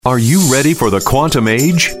Are you ready for the quantum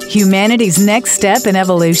age? Humanity's next step in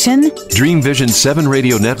evolution? Dream Vision 7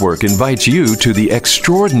 Radio Network invites you to the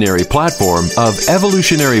extraordinary platform of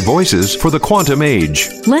evolutionary voices for the quantum age.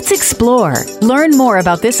 Let's explore. Learn more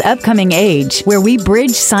about this upcoming age where we bridge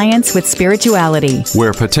science with spirituality.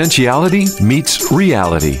 Where potentiality meets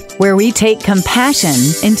reality. Where we take compassion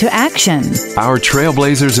into action. Our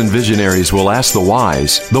trailblazers and visionaries will ask the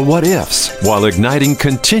whys, the what-ifs, while igniting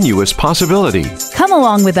continuous possibility. Come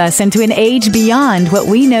along with us into an age beyond what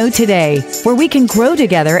we know today, where we can grow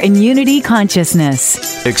together in unity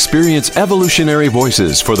consciousness. Experience evolutionary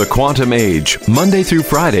voices for the quantum age, Monday through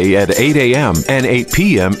Friday at 8 a.m. and 8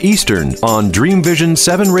 p.m. Eastern on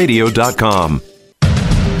DreamVision7Radio.com.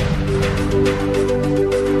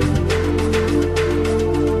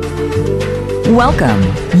 Welcome.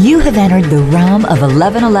 You have entered the realm of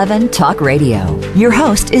 1111 Talk Radio. Your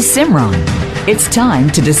host is Simran. It's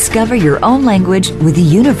time to discover your own language with the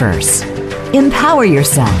universe. Empower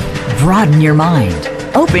yourself, broaden your mind,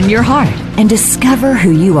 open your heart, and discover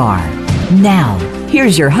who you are. Now,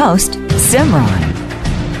 here's your host, Simran.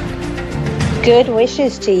 Good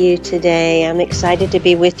wishes to you today. I'm excited to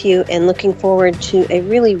be with you and looking forward to a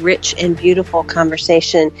really rich and beautiful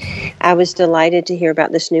conversation. I was delighted to hear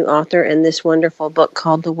about this new author and this wonderful book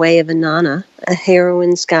called The Way of Inanna, A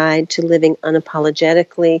Heroine's Guide to Living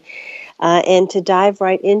Unapologetically. And to dive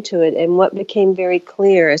right into it. And what became very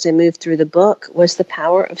clear as I moved through the book was the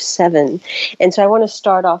power of 7. And so I want to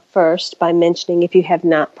start off first by mentioning, if you have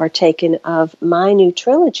not partaken of my new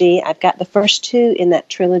trilogy, I've got the first 2 in that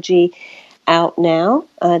trilogy out now.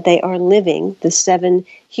 They are Living, the 7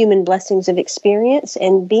 Human Blessings of Experience,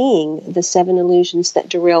 and Being, the 7 Illusions that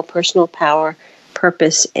Derail Personal Power,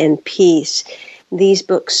 Purpose, and Peace. These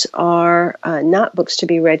books are not books to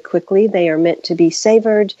be read quickly. They are meant to be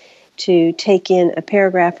savored, to take in a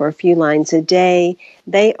paragraph or a few lines a day.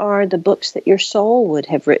 They are the books that your soul would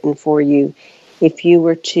have written for you if you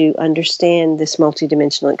were to understand this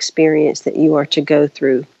multidimensional experience that you are to go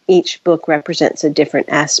through. Each book represents a different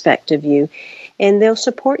aspect of you, and they'll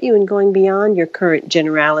support you in going beyond your current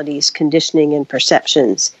generalities, conditioning, and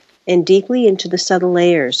perceptions, and deeply into the subtle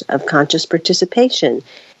layers of conscious participation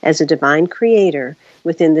as a divine creator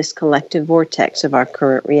within this collective vortex of our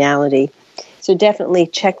current reality. So definitely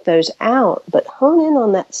check those out, but hone in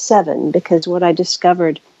on that 7, because what I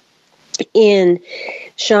discovered in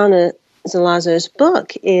Shauna Zelazo's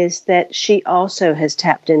book is that she also has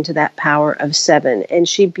tapped into that power of 7, and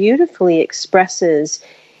she beautifully expresses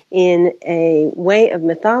in a way of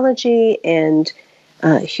mythology and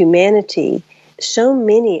humanity so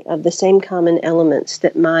many of the same common elements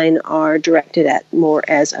that mine are directed at more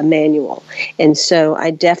as a manual. And so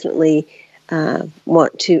I definitely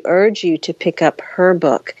want to urge you to pick up her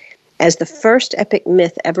book. As the first epic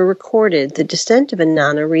myth ever recorded, the descent of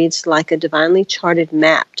Inanna reads like a divinely charted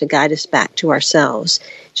map to guide us back to ourselves,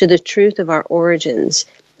 to the truth of our origins.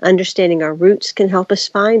 Understanding our roots can help us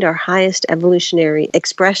find our highest evolutionary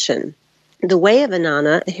expression. The Way of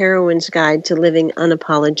Inanna, A Heroine's Guide to Living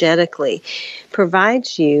Unapologetically,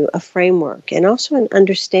 provides you a framework and also an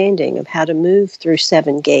understanding of how to move through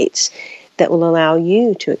 7 gates that will allow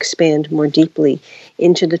you to expand more deeply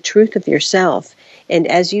into the truth of yourself. And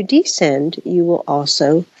as you descend, you will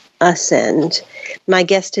also ascend. My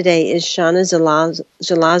guest today is Shauna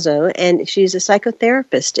Zelazo, and she's a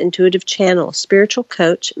psychotherapist, intuitive channel, spiritual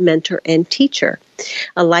coach, mentor, and teacher,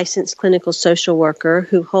 a licensed clinical social worker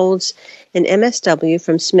who holds an MSW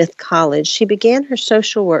from Smith College. She began her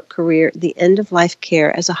social work career at the end-of-life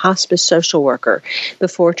care as a hospice social worker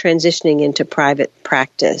before transitioning into private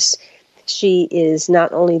practice. She is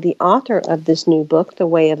not only the author of this new book, The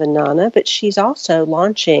Way of Inanna, but she's also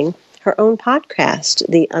launching her own podcast,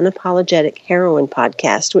 the Unapologetic Heroine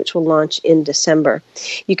Podcast, which will launch in December.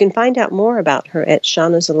 You can find out more about her at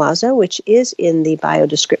Shauna Zelazo, which is in the bio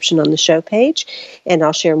description on the show page, and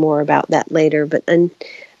I'll share more about that later. But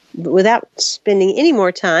without spending any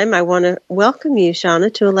more time, I want to welcome you,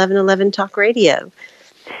 Shauna, to 1111 Talk Radio.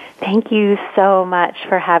 Thank you so much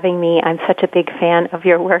for having me. I'm such a big fan of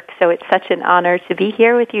your work, so it's such an honor to be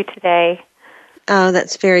here with you today. Oh,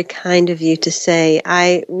 that's very kind of you to say.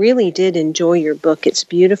 I really did enjoy your book. It's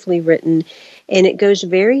beautifully written, and it goes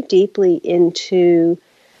very deeply into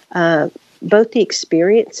both the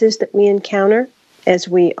experiences that we encounter as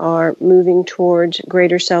we are moving towards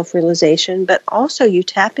greater self-realization, but also you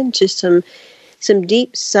tap into some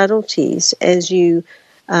deep subtleties as you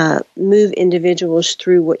move individuals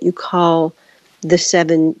through what you call the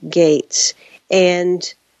 7 gates.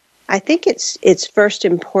 And I think it's first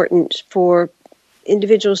important for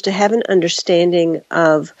individuals to have an understanding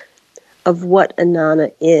of what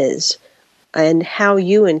Inanna is. and how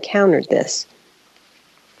you encountered this.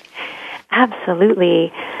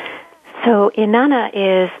 Absolutely. So Inanna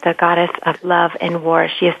is the goddess of love and war.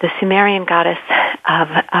 She is the Sumerian goddess of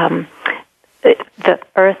the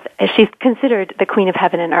earth. She's considered the queen of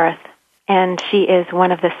heaven and earth, and she is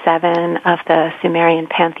one of the 7 of the Sumerian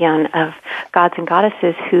pantheon of gods and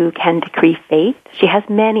goddesses who can decree fate. She has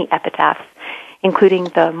many epitaphs, including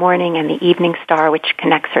the morning and the evening star, which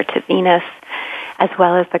connects her to Venus, as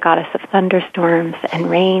well as the goddess of thunderstorms and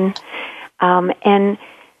rain. And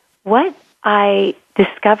what I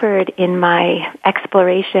discovered in my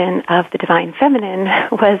exploration of the divine feminine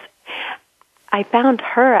was I found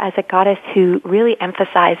her as a goddess who really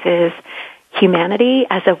emphasizes humanity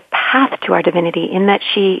as a path to our divinity, in that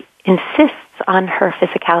she insists on her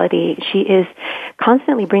physicality. She is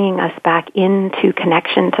constantly bringing us back into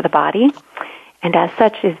connection to the body, and as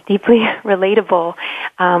such is deeply relatable.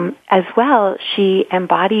 As well, she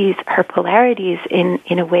embodies her polarities in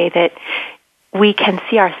a way that we can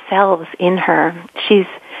see ourselves in her. She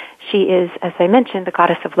is, as I mentioned, the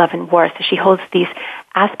goddess of love and war. So she holds these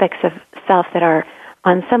aspects of self that are,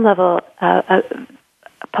 on some level,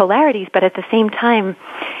 polarities, but at the same time,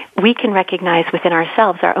 we can recognize within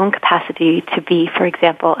ourselves our own capacity to be, for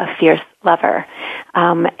example, a fierce lover.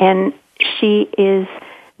 And she is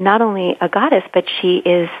not only a goddess, but she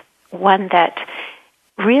is one that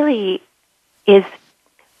really is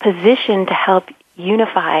positioned to help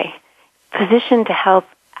unify, positioned to help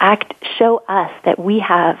show us that we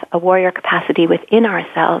have a warrior capacity within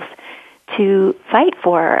ourselves to fight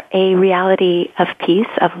for a reality of peace,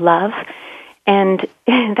 of love. And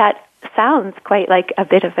that sounds quite like a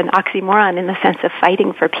bit of an oxymoron in the sense of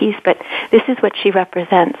fighting for peace, but this is what she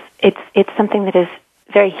represents. It's something that is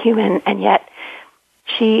very human, and yet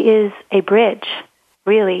she is a bridge,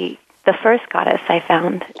 really the first goddess I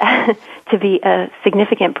found to be a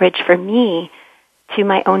significant bridge for me to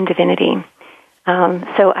my own divinity.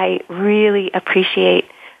 So I really appreciate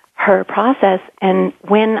her process. And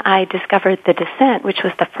when I discovered the descent, which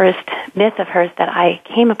was the first myth of hers that I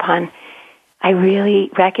came upon, I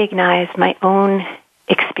really recognized my own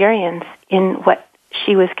experience in what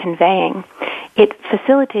she was conveying. It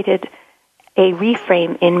facilitated a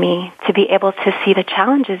reframe in me to be able to see the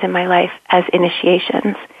challenges in my life as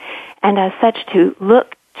initiations, and as such to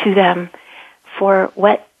look to them for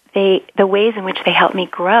the ways in which they help me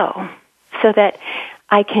grow, so that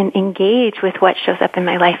I can engage with what shows up in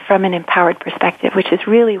my life from an empowered perspective, which is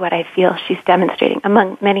really what I feel she's demonstrating,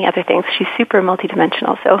 among many other things. She's super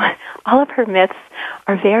multidimensional, so all of her myths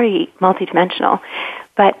are very multidimensional.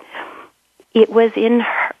 But it was in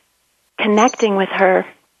her, connecting with her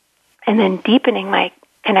and then deepening my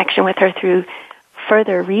connection with her through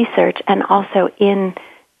further research, and also in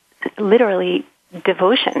literally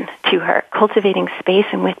devotion to her, cultivating space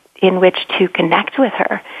in which to connect with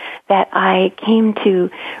her, that I came to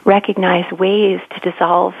recognize ways to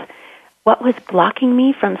dissolve what was blocking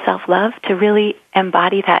me from self-love, to really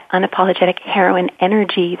embody that unapologetic heroine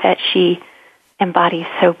energy that she embodies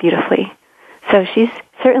so beautifully. So she's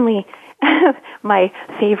certainly my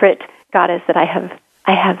favorite goddess that I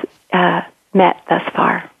have met thus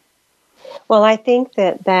far. Well, I think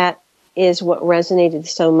that is what resonated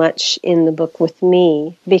so much in the book with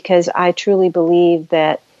me, because I truly believe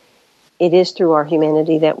that it is through our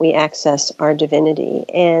humanity that we access our divinity.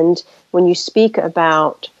 And when you speak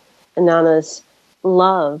about Inanna's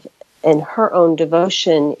love and her own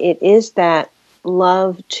devotion, it is that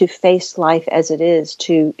love to face life as it is,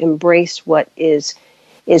 to embrace what is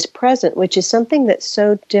present, which is something that's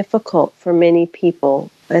so difficult for many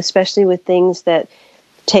people, especially with things that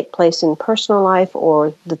take place in personal life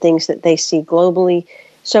or the things that they see globally.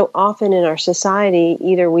 So often in our society,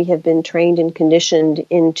 either we have been trained and conditioned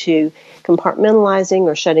into compartmentalizing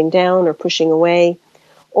or shutting down or pushing away,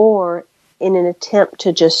 or in an attempt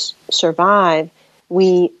to just survive,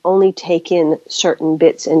 we only take in certain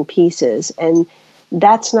bits and pieces. And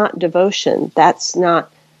that's not devotion. That's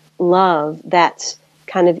not love. That's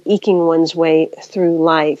kind of eking one's way through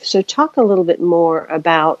life. So talk a little bit more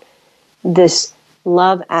about this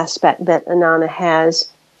love aspect that Inanna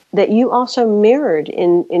has, that you also mirrored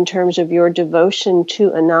in terms of your devotion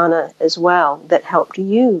to Inanna as well, that helped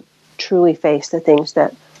you truly face the things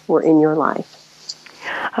that were in your life.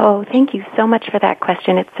 Oh, thank you so much for that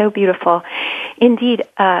question. It's so beautiful. Indeed,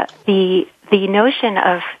 the notion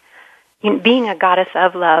of being a goddess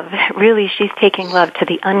of love, really she's taking love to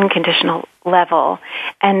the unconditional level.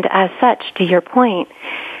 And as such, to your point,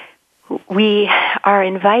 we are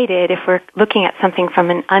invited, if we're looking at something from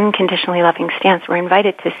an unconditionally loving stance, we're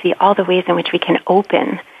invited to see all the ways in which we can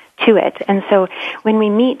open to it. And so when we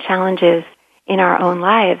meet challenges in our own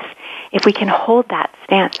lives, if we can hold that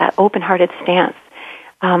stance, that open-hearted stance,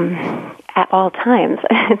 at all times,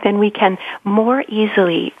 then we can more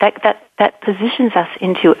easily, that positions us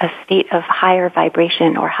into a state of higher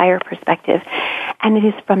vibration or higher perspective. And it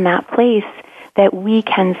is from that place that we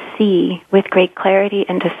can see with great clarity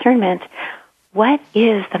and discernment what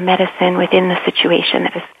is the medicine within the situation,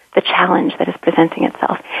 that is the challenge that is presenting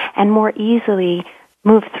itself, and more easily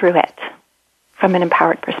move through it from an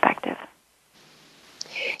empowered perspective.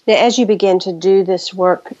 Now, as you began to do this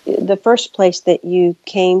work, the first place that you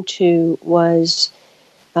came to was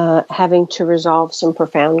having to resolve some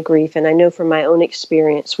profound grief. And I know from my own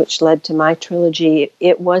experience, which led to my trilogy,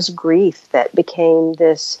 it was grief that became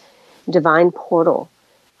this divine portal,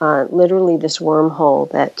 literally this wormhole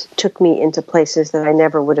that took me into places that I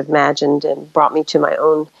never would have imagined and brought me to my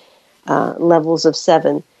own levels of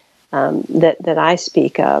 7 that I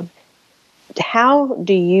speak of. How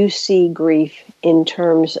do you see grief in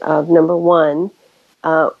terms of, number one,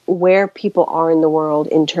 where people are in the world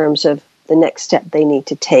in terms of the next step they need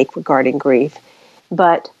to take regarding grief,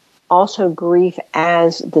 but also grief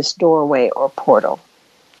as this doorway or portal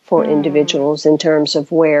for individuals in terms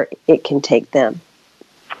of where it can take them?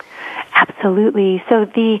 Absolutely. So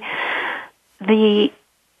the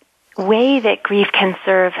way that grief can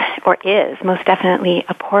serve, or is most definitely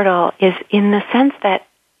a portal, is in the sense that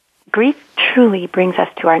grief truly brings us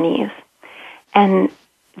to our knees. And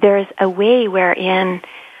there's a way wherein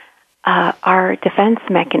our defense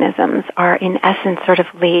mechanisms are in essence sort of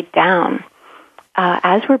laid down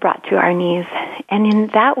as we're brought to our knees. And in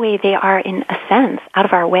that way, they are in a sense out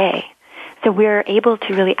of our way. So we're able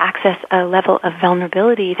to really access a level of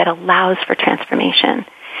vulnerability that allows for transformation.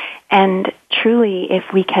 And truly, if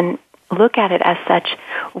we can look at it as such,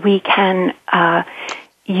 we can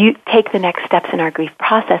you take the next steps in our grief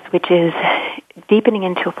process, which is deepening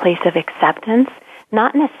into a place of acceptance,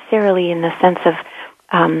 not necessarily in the sense of,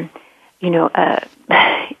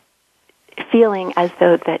 feeling as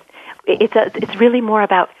though that it's really more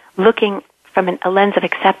about looking from a lens of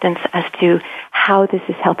acceptance as to how this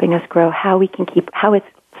is helping us grow, how it's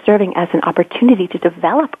serving as an opportunity to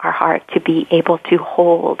develop our heart to be able to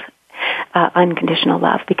hold unconditional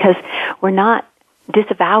love, because we're not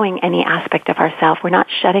disavowing any aspect of ourselves. We're not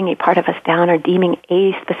shutting a part of us down or deeming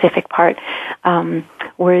a specific part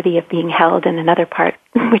worthy of being held and another part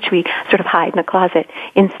which we sort of hide in a closet.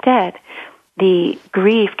 Instead, the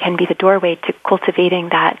grief can be the doorway to cultivating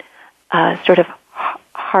that sort of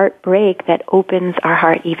heartbreak that opens our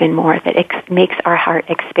heart even more, that makes our heart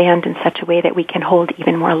expand in such a way that we can hold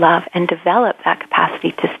even more love and develop that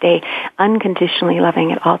capacity to stay unconditionally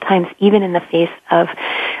loving at all times, even in the face of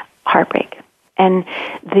heartbreak. And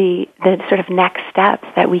the sort of next steps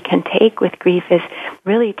that we can take with grief is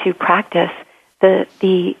really to practice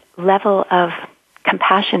the level of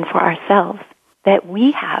compassion for ourselves that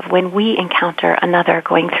we have when we encounter another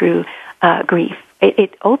going through grief.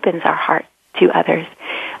 It opens our heart to others.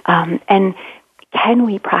 And can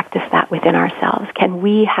we practice that within ourselves? Can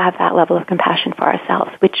we have that level of compassion for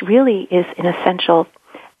ourselves, which really is an essential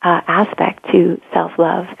aspect to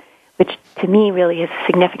self-love, which to me really is a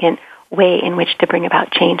significant way in which to bring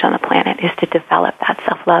about change on the planet, is to develop that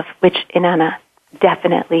self-love, which Inanna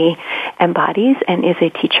definitely embodies and is a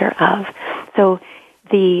teacher of. So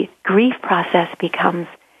the grief process becomes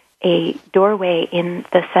a doorway in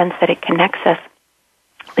the sense that it connects us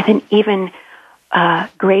with an even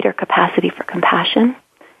greater capacity for compassion,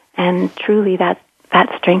 and truly that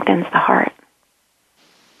strengthens the heart.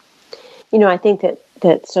 You know, I think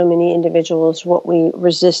that so many individuals, what we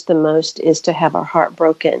resist the most is to have our heart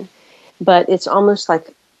broken. But it's almost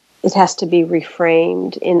like it has to be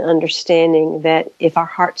reframed in understanding that if our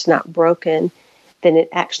heart's not broken, then it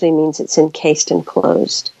actually means it's encased and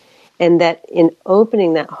closed. And that in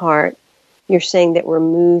opening that heart, you're saying that we're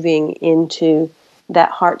moving into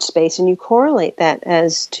that heart space. And you correlate that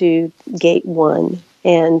as to gate 1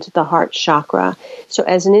 and the heart chakra. So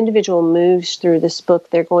as an individual moves through this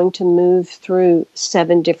book, they're going to move through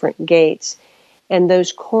 7 different gates. And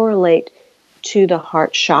those correlate to the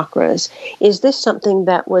heart chakras. Is this something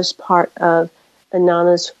that was part of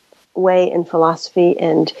Inanna's way and philosophy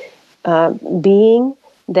and being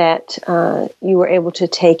that you were able to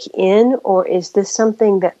take in, or is this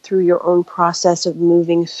something that through your own process of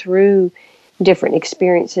moving through different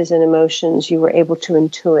experiences and emotions you were able to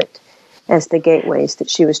intuit as the gateways that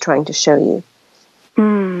she was trying to show you?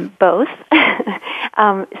 Both.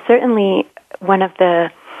 Certainly one of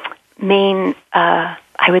the main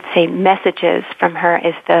I would say messages from her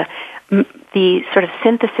is the sort of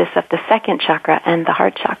synthesis of the second chakra and the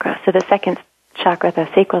heart chakra. So the second chakra, the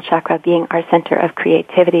sacral chakra, being our center of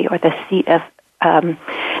creativity or the seat of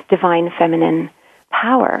divine feminine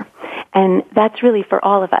power. And that's really for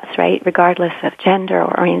all of us, right? Regardless of gender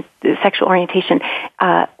or sexual orientation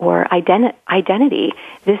or identity.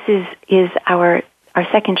 This is our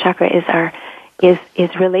second chakra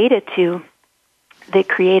is related to the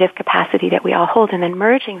creative capacity that we all hold, and then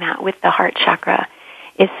merging that with the heart chakra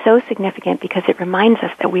is so significant because it reminds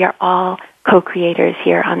us that we are all co-creators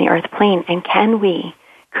here on the earth plane, and can we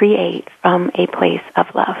create from a place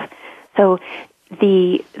of love? So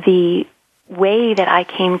the way that I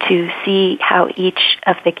came to see how each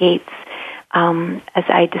of the gates, as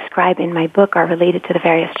I describe in my book, are related to the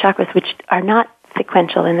various chakras, which are not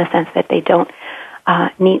sequential in the sense that they don't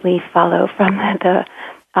neatly follow from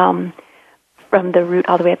the root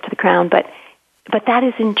all the way up to the crown, but that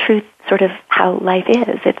is in truth sort of how life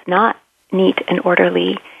is. It's not neat and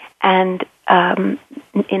orderly, and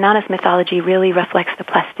Inanna's mythology really reflects the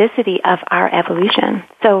plasticity of our evolution.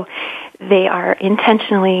 So they are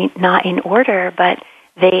intentionally not in order, but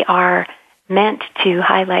they are meant to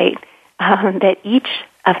highlight that each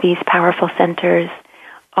of these powerful centers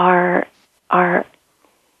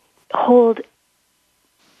hold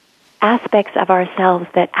aspects of ourselves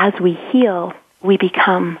that as we heal, we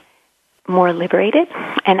become more liberated.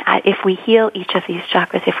 And if we heal each of these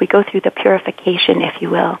chakras, if we go through the purification, if you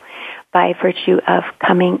will, by virtue of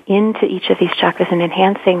coming into each of these chakras and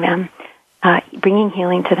enhancing them, bringing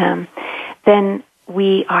healing to them, then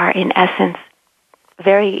we are in essence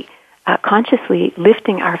very consciously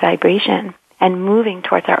lifting our vibration and moving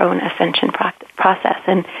towards our own ascension process.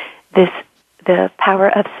 And the power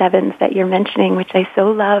of sevens that you're mentioning, which I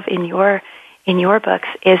so love in your books,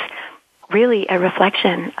 is really a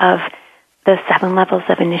reflection of the 7 levels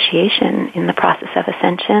of initiation in the process of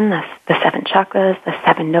ascension, the 7 chakras, the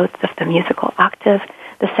 7 notes of the musical octave,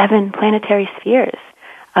 the 7 planetary spheres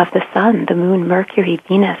of the sun, the moon, Mercury,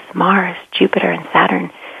 Venus, Mars, Jupiter, and Saturn.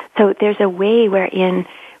 So there's a way wherein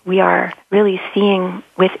we are really seeing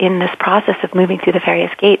within this process of moving through the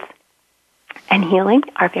various gates and healing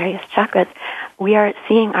our various chakras, we are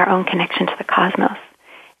seeing our own connection to the cosmos,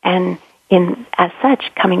 and as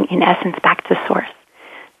such, coming in essence back to source.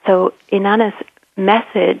 So Inanna's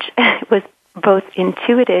message was both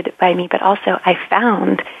intuited by me, but also I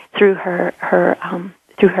found through her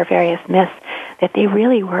various myths that they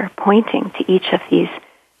really were pointing to each of these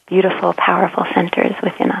beautiful, powerful centers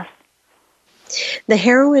within us. The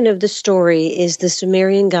heroine of the story is the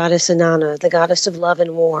Sumerian goddess Inanna, the goddess of love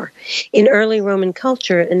and war. In early Roman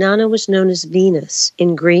culture, Inanna was known as Venus.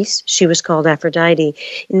 In Greece, she was called Aphrodite.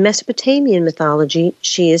 In Mesopotamian mythology,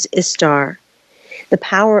 she is Ishtar. The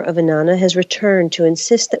power of Inanna has returned to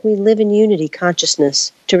insist that we live in unity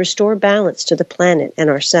consciousness, to restore balance to the planet and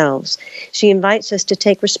ourselves. She invites us to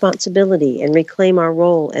take responsibility and reclaim our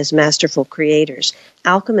role as masterful creators,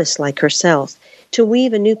 alchemists like herself, to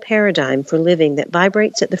weave a new paradigm for living that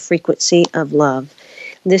vibrates at the frequency of love.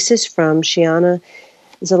 This is from Shiana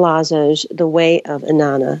Zalazzo's The Way of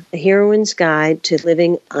Inanna, a heroine's guide to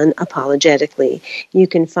living unapologetically. You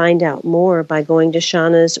can find out more by going to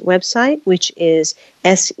Shauna's website, which is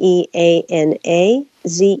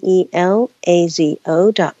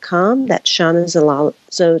SeanaZelazo.com. That's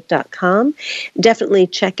SeanaZelazo.com. Definitely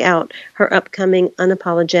check out her upcoming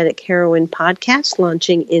Unapologetic Heroine podcast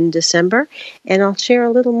launching in December, and I'll share a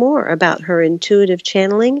little more about her intuitive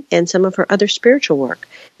channeling and some of her other spiritual work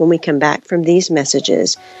when we come back from these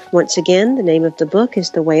messages. Once again, the name of the book is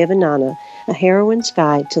The Way of Inanna, A Heroine's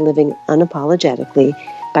Guide to Living Unapologetically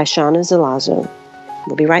by Shauna Zalazzo.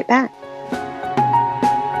 We'll be right back.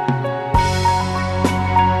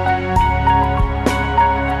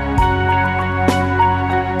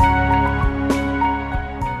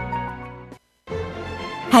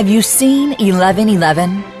 Have you seen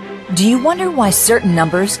 1111? Do you wonder why certain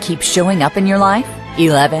numbers keep showing up in your life?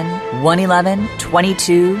 11, 111,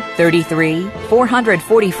 22, 33,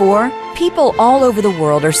 444. People all over the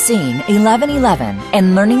world are seeing 1111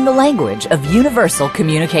 and learning the language of universal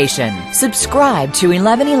communication. Subscribe to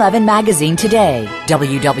 1111 Magazine today.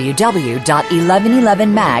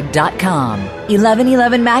 www.1111mag.com.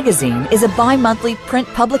 1111 Magazine is a bi-monthly print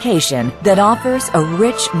publication that offers a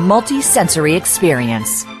rich, multi-sensory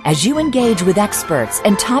experience. As you engage with experts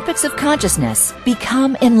and topics of consciousness,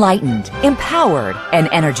 become enlightened, empowered, and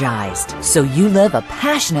energized, so you live a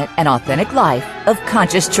passionate and authentic life of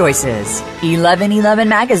conscious choices. 1111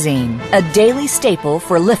 Magazine, a daily staple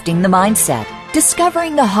for lifting the mindset,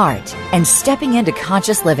 discovering the heart, and stepping into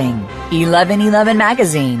conscious living. 1111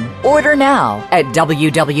 Magazine. Order now at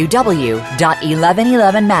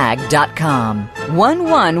www.1111mag.com.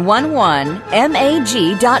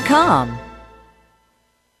 1111mag.com.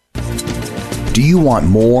 Do you want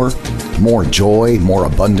more? more joy, more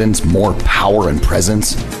abundance, more power and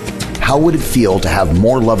presence? How would it feel to have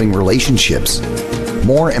more loving relationships,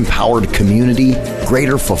 more empowered community,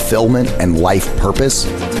 greater fulfillment, and life purpose?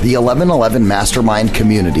 The 1111 Mastermind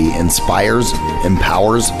community inspires,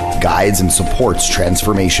 empowers, guides, and supports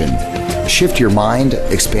transformation. Shift your mind,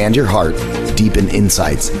 expand your heart, deepen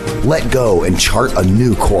insights, let go and chart a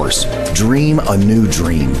new course, dream a new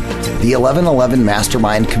dream. The 1111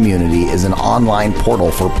 Mastermind community is an online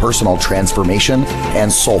portal for personal transformation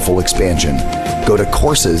and soulful expansion. Go to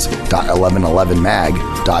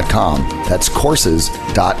courses.1111mag.com. That's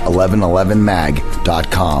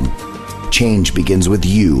courses.1111mag.com. Change begins with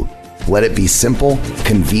you. Let it be simple,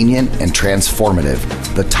 convenient, and transformative.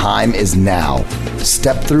 The time is now.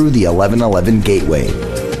 Step through the 1111 gateway.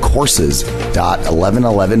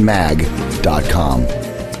 Courses.1111mag.com.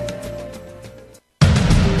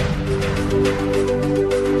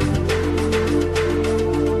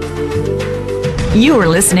 You are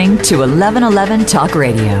listening to 1111 Talk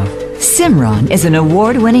Radio. Simran is an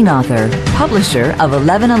award-winning author, publisher of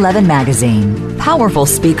 1111 Magazine, powerful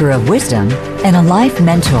speaker of wisdom, and a life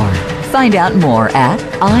mentor. Find out more at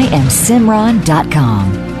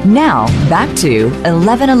IamSimran.com. Now, back to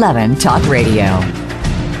 1111 Talk Radio.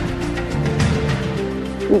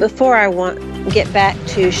 Before I get back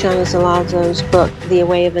to Shauna Zalazzo's book, The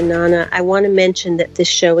Way of Inanna, I want to mention that this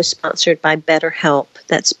show is sponsored by BetterHelp.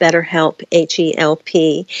 That's BetterHelp,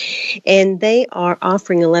 H-E-L-P. And they are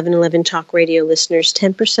offering 1111 Talk Radio listeners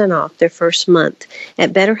 10% off their first month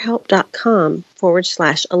at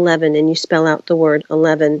betterhelp.com/11, and you spell out the word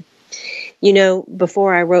 11. You know,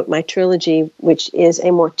 before I wrote my trilogy, which is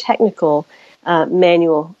a more technical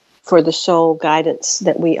manual for the soul guidance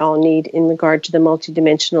that we all need in regard to the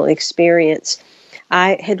multidimensional experience,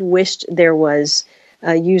 I had wished there was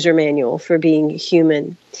a user manual for being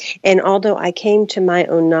human. And although I came to my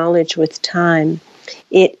own knowledge with time,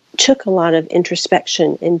 it took a lot of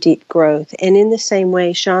introspection and deep growth. And in the same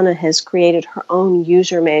way, Shauna has created her own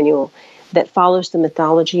user manual that follows the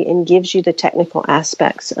mythology and gives you the technical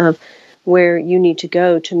aspects of where you need to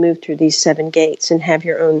go to move through these 7 gates and have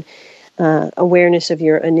your own awareness of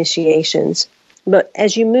your initiations. But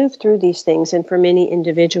as you move through these things, and for many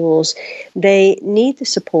individuals, they need the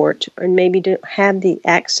support or maybe don't have the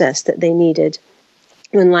access that they needed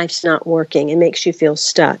when life's not working and makes you feel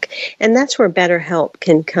stuck. And that's where BetterHelp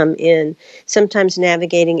can come in. Sometimes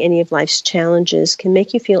navigating any of life's challenges can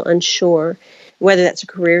make you feel unsure, whether that's a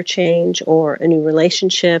career change or a new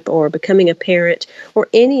relationship or becoming a parent or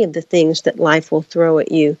any of the things that life will throw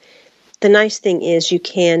at you. The nice thing is you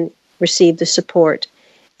can receive the support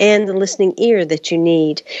and the listening ear that you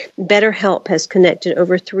need. BetterHelp has connected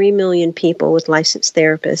over 3 million people with licensed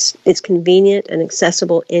therapists. It's convenient and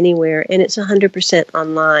accessible anywhere, and it's 100%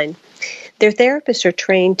 online. Their therapists are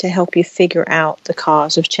trained to help you figure out the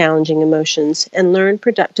cause of challenging emotions and learn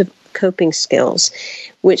productive coping skills,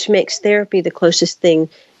 which makes therapy the closest thing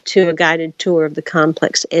to a guided tour of the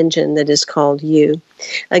complex engine that is called you.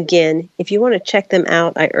 Again, if you want to check them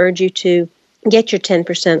out, I urge you to get your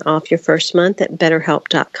 10% off your first month at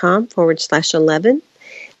betterhelp.com/11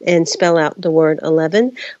 and spell out the word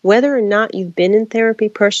 11. Whether or not you've been in therapy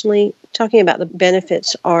personally, talking about the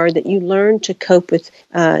benefits are that you learn to cope with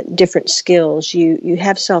different skills. You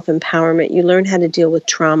have self-empowerment. You learn how to deal with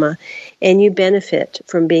trauma, and you benefit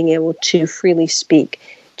from being able to freely speak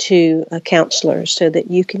to a counselor so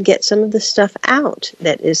that you can get some of the stuff out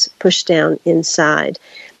that is pushed down inside.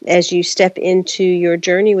 As you step into your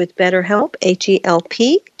journey with BetterHelp,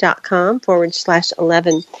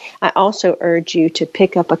 HELP.com/11, I also urge you to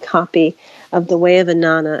pick up a copy of The Way of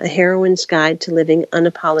Inanna, A Heroine's Guide to Living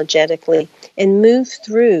Unapologetically, and move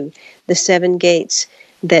through the 7 gates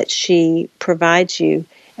that she provides you,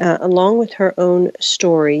 along with her own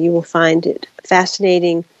story. You will find it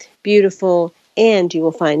fascinating, beautiful, and you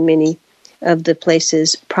will find many of the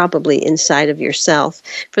places probably inside of yourself.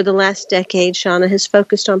 For the last decade, Shauna has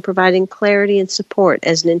focused on providing clarity and support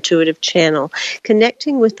as an intuitive channel,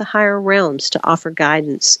 connecting with the higher realms to offer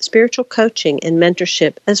guidance, spiritual coaching, and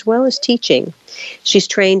mentorship, as well as teaching. She's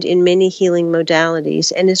trained in many healing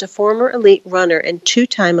modalities and is a former elite runner and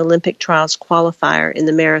 2-time Olympic trials qualifier in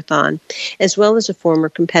the marathon, as well as a former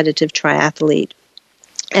competitive triathlete.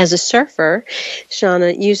 As a surfer,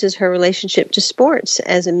 Shauna uses her relationship to sports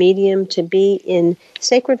as a medium to be in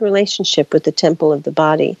sacred relationship with the temple of the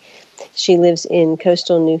body. She lives in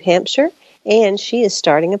coastal New Hampshire, and she is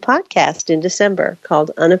starting a podcast in December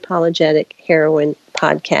called Unapologetic Heroine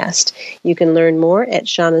podcast. You can learn more at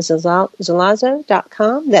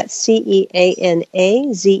ShaunaZelazo.com. That's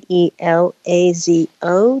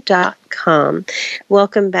CeanaZelazo.com.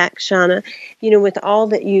 Welcome back, Shauna. With all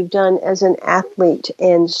that you've done as an athlete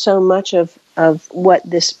and so much of what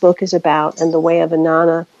this book is about and the Way of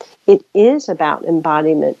Inanna, it is about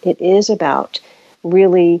embodiment. It is about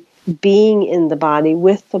really being in the body,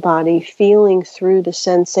 with the body, feeling through the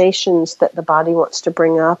sensations that the body wants to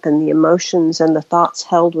bring up and the emotions and the thoughts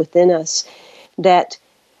held within us. That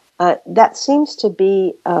seems to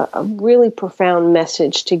be a really profound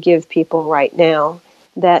message to give people right now,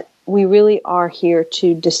 that we really are here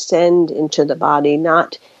to descend into the body,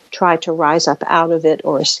 not try to rise up out of it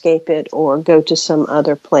or escape it or go to some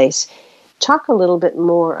other place. Talk a little bit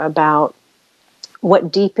more about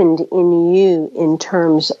what deepened in you in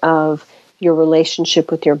terms of your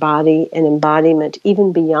relationship with your body and embodiment,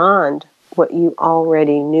 even beyond what you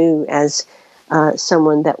already knew as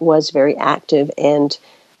someone that was very active and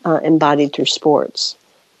embodied through sports.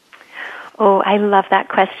 Oh, I love that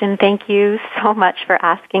question. Thank you so much for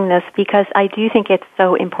asking this, because I do think it's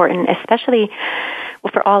so important, especially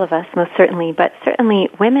for all of us, most certainly, but certainly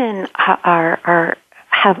women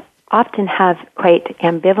often have quite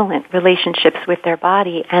ambivalent relationships with their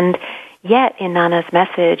body, and yet Inanna's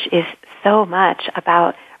message is so much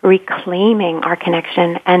about reclaiming our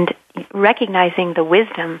connection and recognizing the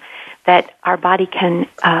wisdom that our body can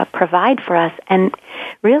provide for us, and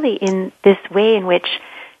really in this way in which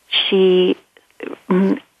she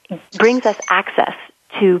brings us access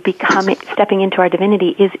to stepping into our divinity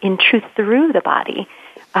is in truth through the body.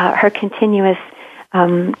 Her continuous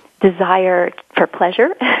desire for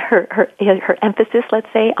pleasure, her emphasis,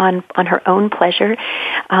 let's say, on her own pleasure,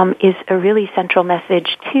 is a really central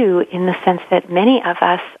message too, in the sense that many of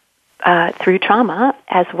us, through trauma,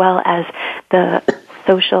 as well as the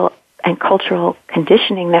social and cultural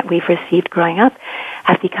conditioning that we've received growing up,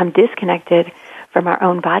 have become disconnected from our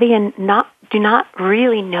own body and do not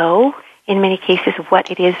really know, in many cases,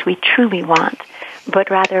 what it is we truly want, but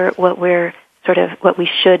rather what we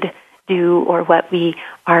should do or what we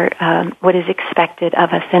are, what is expected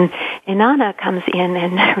of us. And Inanna comes in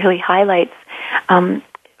and really highlights an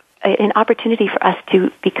opportunity for us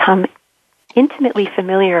to become intimately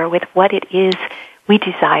familiar with what it is we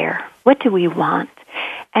desire. What do we want?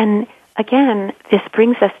 And again, this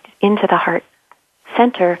brings us into the heart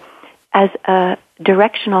center as a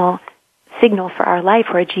directional signal for our life,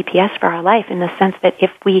 or a GPS for our life, in the sense that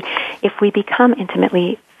if we become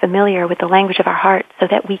intimately familiar with the language of our heart so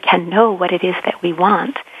that we can know what it is that we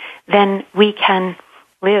want, then we can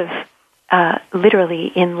live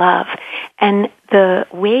literally in love. And the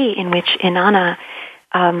way in which Inanna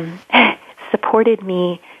supported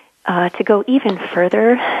me to go even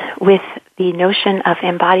further with the notion of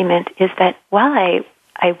embodiment is that while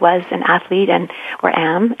I was an athlete or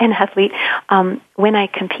am an athlete, when I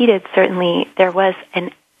competed, certainly there was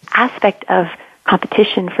an aspect of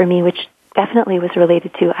competition for me which definitely was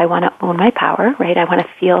related to, I want to own my power, right? I want to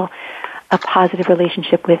feel a positive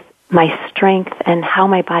relationship with my strength and how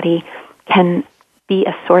my body can be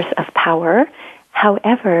a source of power.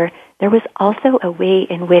 However, there was also a way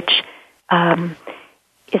in which,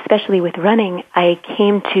 especially with running, I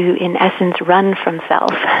came to, in essence, run from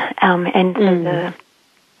self.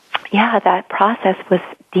 That process was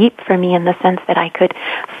deep for me in the sense that I could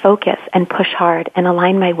focus and push hard and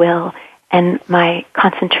align my will and my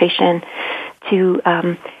concentration to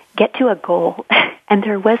get to a goal. And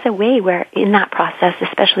there was a way where in that process,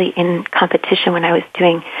 especially in competition when I was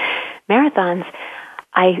doing marathons,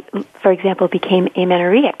 I, for example, became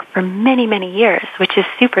amenorrheic for many, many years, which is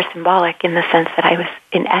super symbolic in the sense that I was,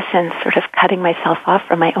 in essence, sort of cutting myself off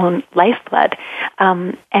from my own lifeblood.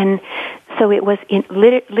 And so it was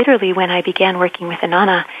literally when I began working with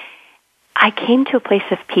Inanna, I came to a place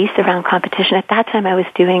of peace around competition. At that time, I was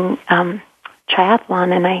doing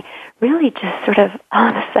triathlon, and I really just sort of all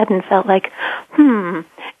of a sudden felt like,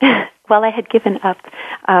 while I had given up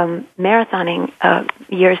marathoning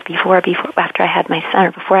years before after I had my son,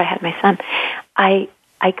 or before I had my son, I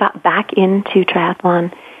got back into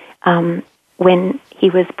triathlon when he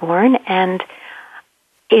was born, and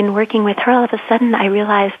in working with her, all of a sudden I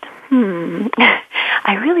realized,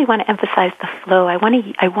 I really want to emphasize the flow. I want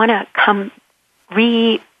to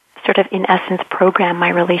sort of in essence program my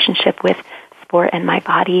relationship with sport and my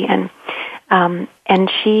body, and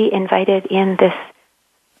she invited in this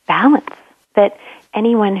balance that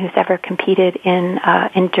anyone who's ever competed in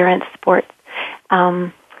endurance sports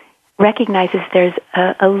recognizes there's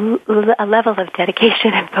a level of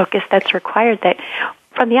dedication and focus that's required that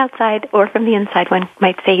from the outside or from the inside one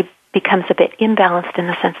might say becomes a bit imbalanced in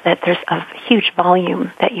the sense that there's a huge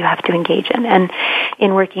volume that you have to engage in. And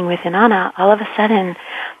in working with Inanna, all of a sudden,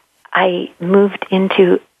 I moved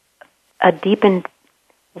into a deepened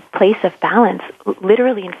place of balance,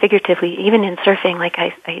 literally and figuratively. Even in surfing, like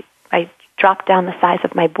I dropped down the size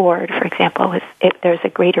of my board, for example. There's a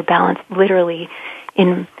greater balance, literally,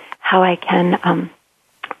 in how I can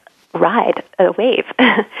ride a wave.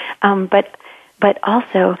 But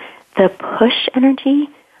also the push energy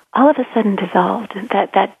all of a sudden dissolved.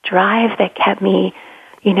 That drive that kept me,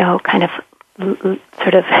 kind of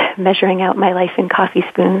sort of measuring out my life in coffee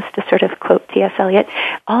spoons, to sort of quote T.S. Eliot,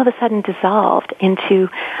 all of a sudden dissolved into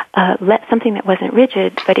something that wasn't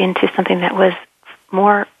rigid, but into something that was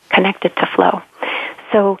more connected to flow.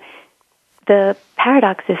 So the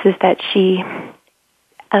paradox is that she,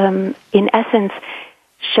 in essence,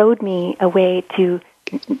 showed me a way to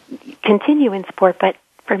continue in sport, but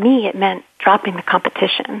for me it meant dropping the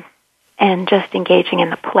competition and just engaging in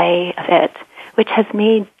the play of it, which has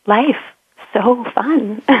made life so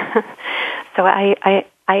fun. So I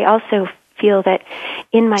also feel that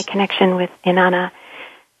in my connection with Inanna,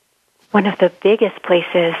 one of the biggest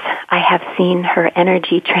places I have seen her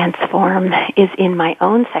energy transform is in my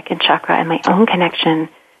own second chakra and my own connection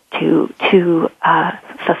to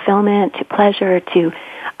fulfillment, to pleasure, to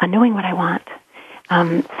knowing what I want.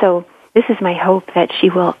 So this is my hope that she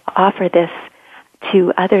will offer this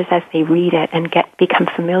to others as they read it and become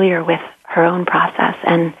familiar with her own process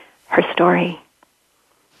and her story.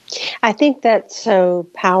 I think that's so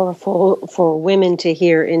powerful for women to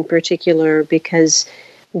hear in particular, because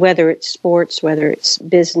whether it's sports, whether it's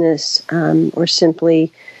business, or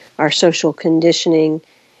simply our social conditioning,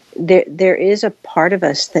 there is a part of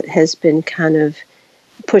us that has been kind of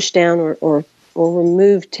pushed down or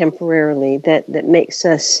removed temporarily that makes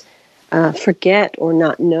us forget or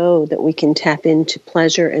not know that we can tap into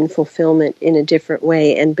pleasure and fulfillment in a different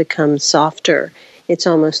way and become softer. It's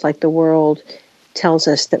almost like the world tells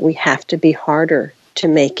us that we have to be harder to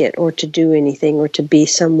make it or to do anything or to be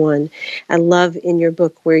someone. I love in your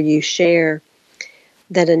book where you share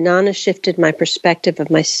that Inanna shifted my perspective of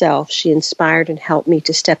myself. She inspired and helped me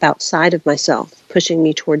to step outside of myself, pushing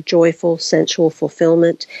me toward joyful, sensual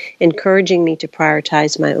fulfillment, encouraging me to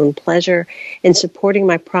prioritize my own pleasure, and supporting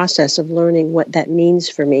my process of learning what that means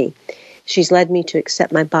for me. She's led me to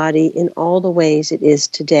accept my body in all the ways it is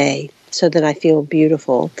today, so that I feel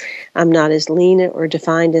beautiful. I'm not as lean or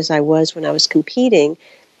defined as I was when I was competing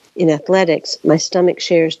in athletics. My stomach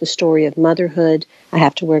shares the story of motherhood. I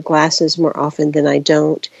have to wear glasses more often than I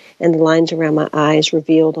don't, and the lines around my eyes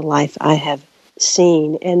reveal the life I have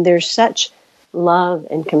seen. And there's such love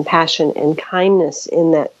and compassion and kindness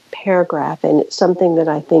in that paragraph, and it's something that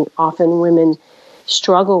I think often women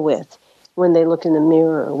struggle with when they look in the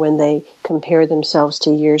mirror, when they compare themselves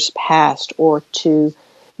to years past or to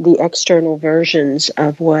the external versions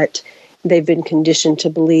of what they've been conditioned to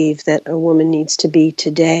believe that a woman needs to be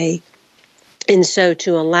today. And so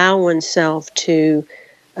to allow oneself to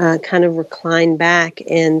kind of recline back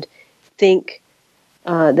and think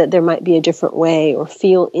that there might be a different way or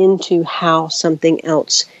feel into how something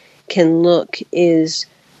else can look is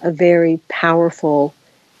a very powerful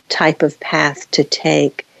type of path to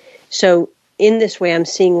take. So in this way, I'm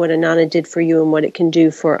seeing what Inanna did for you and what it can do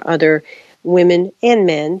for other women and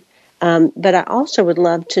men. But I also would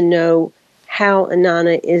love to know how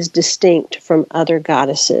Inanna is distinct from other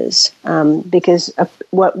goddesses, because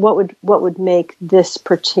what would make this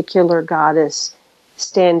particular goddess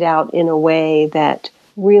stand out in a way that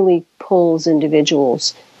really pulls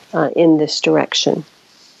individuals in this direction?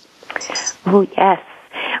 Oh, yes.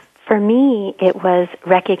 For me, it was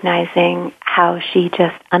recognizing how she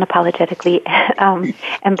just unapologetically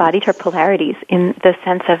embodied her polarities, in the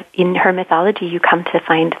sense of, in her mythology, you come to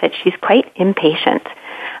find that she's quite impatient.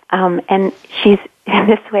 And she's, in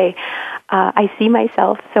this way, I see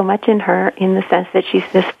myself so much in her, in the sense that she's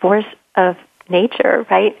this force of nature,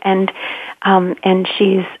 right? And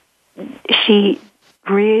she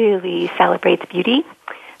really celebrates beauty.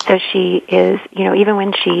 So she is, even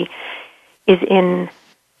when she is in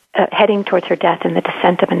heading towards her death in The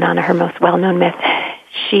Descent of Inanna, her most well-known myth,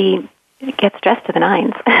 she gets dressed to the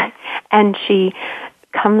nines, and she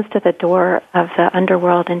comes to the door of the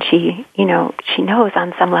underworld, and she knows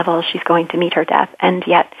on some level she's going to meet her death, and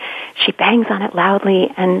yet she bangs on it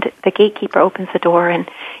loudly, and the gatekeeper opens the door, and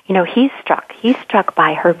he's struck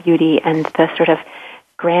by her beauty and the sort of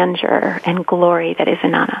grandeur and glory that is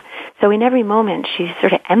Inanna. So in every moment, she's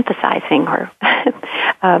sort of emphasizing or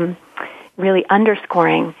really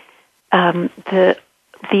underscoring the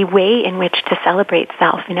way in which to celebrate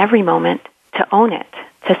self in every moment, to own it,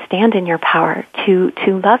 to stand in your power, to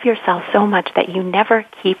love yourself so much that you never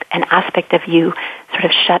keep an aspect of you sort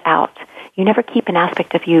of shut out. You never keep an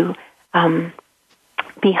aspect of you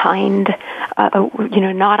behind,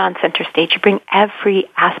 not on center stage. You bring every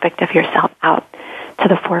aspect of yourself out to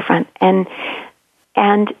the forefront.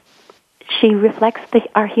 And she reflects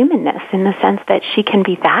our humanness in the sense that she can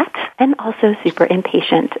be that and also super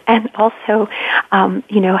impatient and also,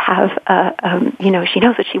 she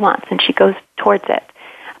knows what she wants and she goes towards it.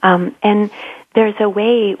 And there's a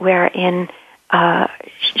way wherein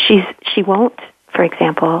she won't, for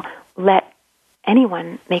example, let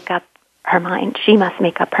anyone make up her mind. She must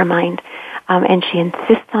make up her mind. And she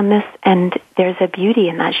insists on this, and there's a beauty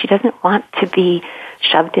in that. She doesn't want to be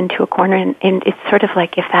shoved into a corner, and it's sort of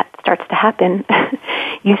like if that starts to happen,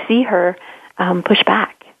 you see her push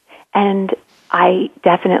back. And I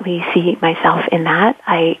definitely see myself in that.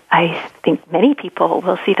 I think many people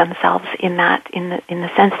will see themselves in that, in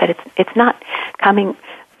the sense that it's not coming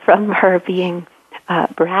from her being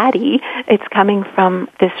bratty. It's coming from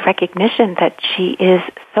this recognition that she is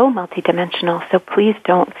so multidimensional, so please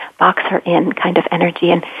don't box her in kind of energy.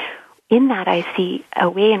 And in that, I see a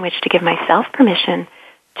way in which to give myself permission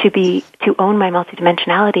to own my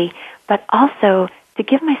multidimensionality, but also to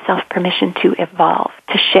give myself permission to evolve,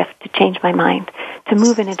 to shift, to change my mind, to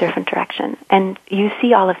move in a different direction. And you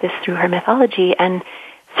see all of this through her mythology, and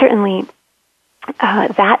certainly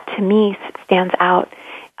that to me stands out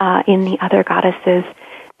in the other goddesses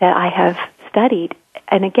that I have studied.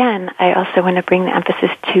 And again, I also want to bring the emphasis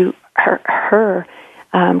to her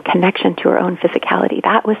connection to her own physicality.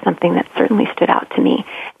 That was something that certainly stood out to me,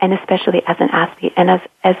 and especially as an athlete and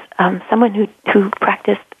as someone who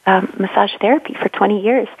practiced massage therapy for 20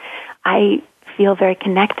 years, I feel very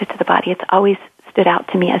connected to the body. It's always stood out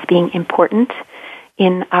to me as being important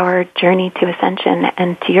in our journey to ascension.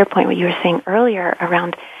 And to your point, what you were saying earlier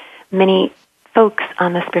around many folks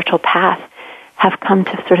on the spiritual path have come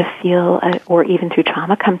to sort of feel, or even through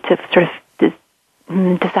trauma, come to sort of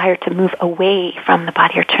desire to move away from the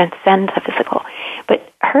body or transcend the physical. But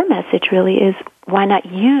her message really is, why not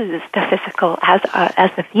use the physical as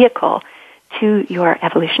the vehicle to your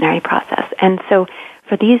evolutionary process? And so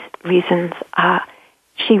for these reasons,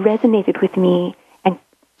 she resonated with me, and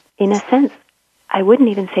in a sense, I wouldn't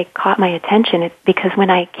even say caught my attention, because when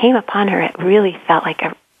I came upon her, it really felt like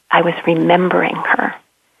I was remembering her,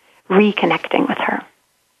 reconnecting with her.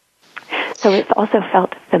 So it also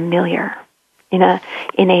felt familiar in a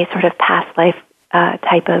sort of past life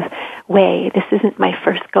type of way. This isn't my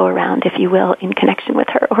first go around, if you will, in connection with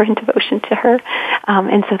her or in devotion to her.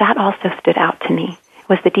 And so that also stood out to me,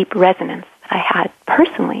 was the deep resonance that I had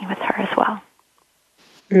personally with her as well.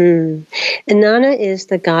 Inanna is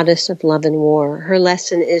the goddess of love and war. Her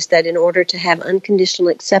lesson is that in order to have unconditional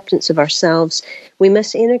acceptance of ourselves, we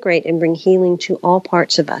must integrate and bring healing to all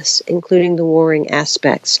parts of us, including the warring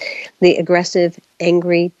aspects, the aggressive,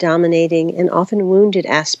 angry, dominating, and often wounded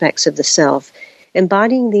aspects of the self.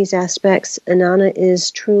 Embodying these aspects, Inanna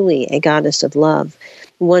is truly a goddess of love,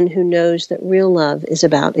 one who knows that real love is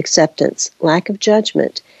about acceptance, lack of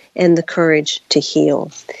judgment, and the courage to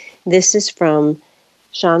heal. This is from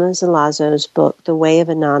Shana Zelazo's book, The Way of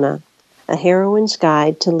Inanna, A Heroine's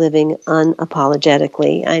Guide to Living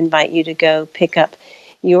Unapologetically. I invite you to go pick up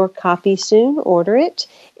your copy soon, order it,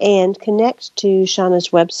 and connect to Shana's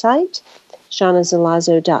website,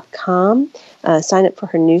 shanazelazo.com. Sign up for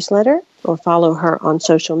her newsletter or follow her on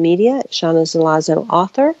social media at Shana Zelazo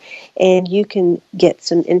Author, and you can get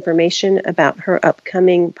some information about her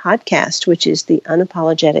upcoming podcast, which is the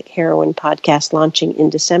Unapologetic Heroine podcast, launching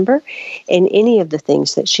in December, and any of the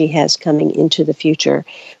things that she has coming into the future.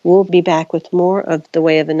 We'll be back with more of The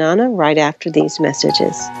Way of Inanna right after these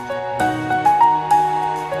messages.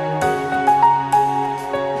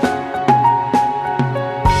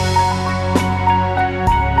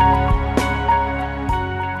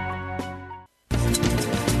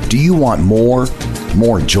 Do you want more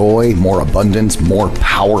joy, more abundance, more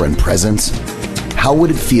power and presence? How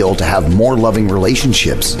would it feel to have more loving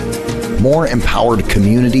relationships, more empowered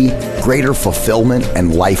community, greater fulfillment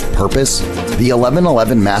and life purpose? The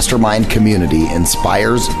 1111 Mastermind community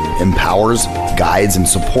inspires, empowers, guides, and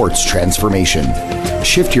supports transformation.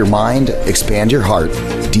 Shift your mind, expand your heart,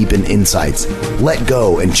 deepen insights, let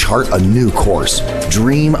go and chart a new course,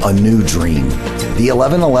 dream a new dream. The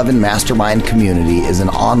 1111 Mastermind community is an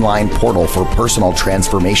online portal for personal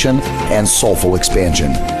transformation and soulful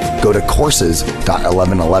expansion. Go to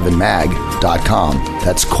courses.1111mag.com.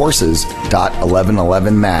 That's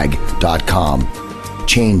courses.1111mag.com.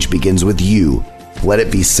 Change begins with you. Let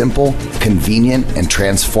it be simple, convenient, and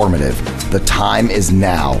transformative. The time is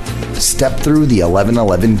now. Step through the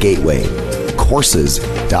 1111 Gateway.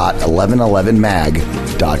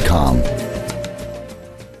 Courses.1111mag.com.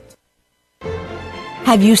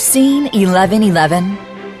 Have you seen 1111?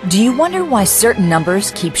 Do you wonder why certain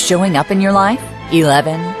numbers keep showing up in your life?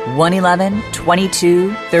 11, 111,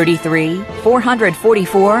 22, 33,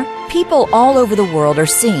 444? People all over the world are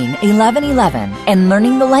seeing 1111 and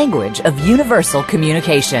learning the language of universal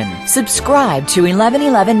communication. Subscribe to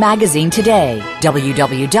 1111 Magazine today.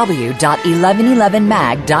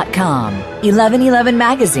 www.1111mag.com. 1111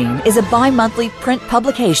 Magazine is a bi-monthly print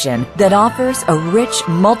publication that offers a rich,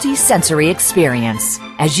 multi-sensory experience.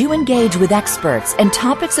 As you engage with experts and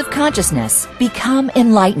topics of consciousness, become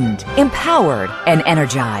enlightened, empowered, and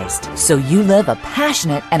energized, so you live a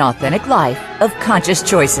passionate and authentic life of conscious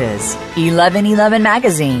choices. 1111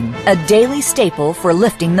 Magazine, a daily staple for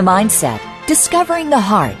lifting the mindset, discovering the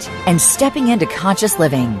heart, and stepping into conscious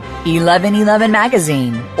living. 1111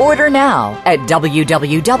 Magazine. Order now at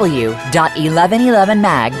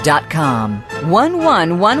www.1111mag.com.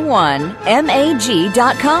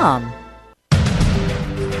 1111mag.com.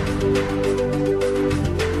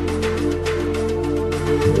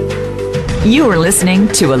 You are listening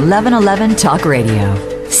to 1111 Talk Radio.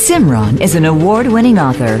 Simran is an award-winning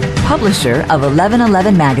author, publisher of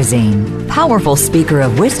 1111 Magazine, powerful speaker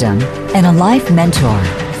of wisdom, and a life mentor.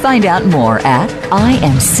 Find out more at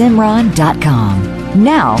IamSimran.com.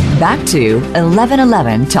 Now, back to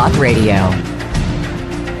 1111 Talk Radio.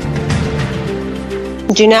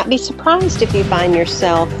 Do not be surprised if you find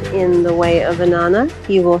yourself in the way of Inanna.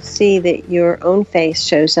 You will see that your own face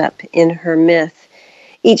shows up in her myth.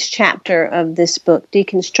 Each chapter of this book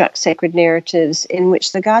deconstructs sacred narratives in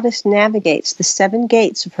which the goddess navigates the 7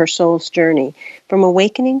 gates of her soul's journey, from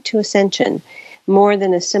awakening to ascension. More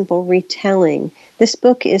than a simple retelling, this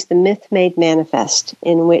book is the myth made manifest,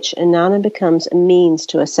 in which Inanna becomes a means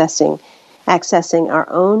to accessing our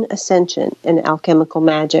own ascension and alchemical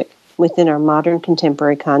magic within our modern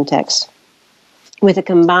contemporary context. With a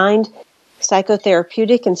combined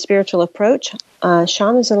psychotherapeutic and spiritual approach,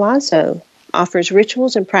 Shauna Zelazo offers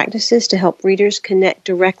rituals and practices to help readers connect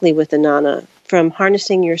directly with Inanna, from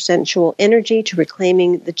harnessing your sensual energy to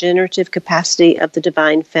reclaiming the generative capacity of the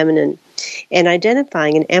divine feminine. And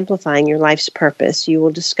identifying and amplifying your life's purpose, you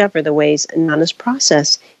will discover the ways Inanna's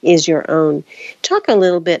process is your own. Talk a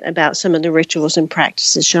little bit about some of the rituals and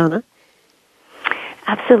practices, Shauna.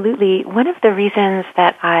 Absolutely. One of the reasons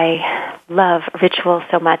that I love ritual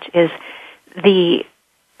so much is the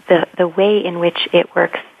way in which it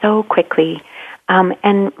works so quickly,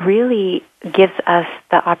 and really gives us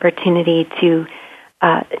the opportunity to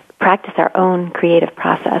practice our own creative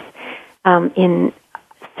process.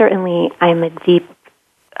 Certainly, I'm a deep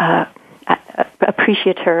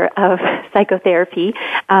appreciator of psychotherapy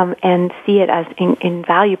and see it as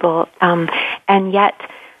invaluable, and yet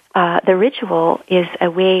the ritual is a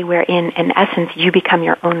way wherein, in essence, you become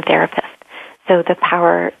your own therapist. So the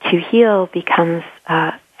power to heal becomes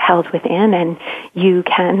held within, and you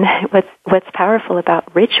can, what's powerful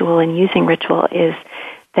about ritual and using ritual is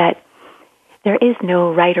that there is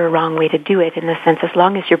no right or wrong way to do it, in the sense, as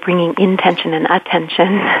long as you're bringing intention and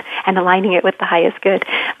attention and aligning it with the highest good,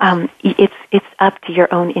 it's up to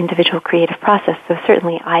your own individual creative process. So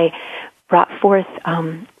certainly I brought forth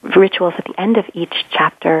rituals at the end of each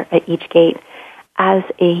chapter, at each gate, as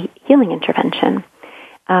a healing intervention.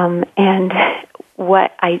 And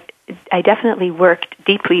what I definitely worked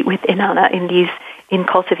deeply with Inanna in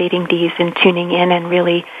cultivating these and tuning in and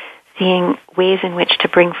really seeing ways in which to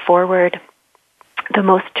bring forward the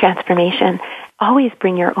most transformation. Always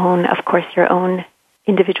bring your own, of course, your own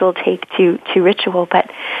individual take to ritual, but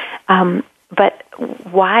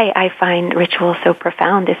why I find ritual so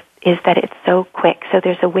profound is that it's so quick. So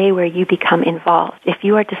there's a way where you become involved. If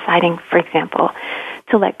you are deciding, for example,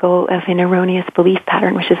 to let go of an erroneous belief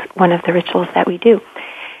pattern, which is one of the rituals that we do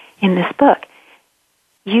in this book,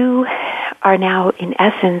 you are now, in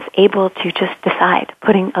essence, able to just decide,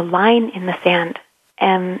 putting a line in the sand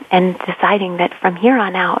and deciding that from here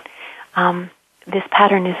on out, this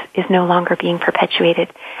pattern is no longer being perpetuated.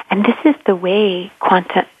 And this is the way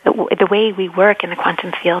the way we work in the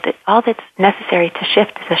quantum field. All that's necessary to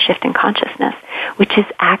shift is a shift in consciousness, which is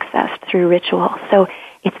accessed through ritual. So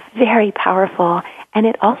it's very powerful, and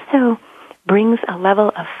it also brings a level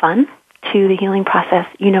of fun to the healing process.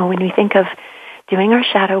 You know, when we think of doing our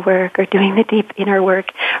shadow work or doing the deep inner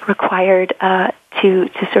work required to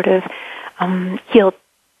sort of heal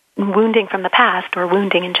wounding from the past or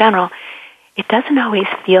wounding in general, it doesn't always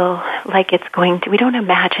feel like we don't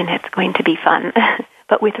imagine it's going to be fun.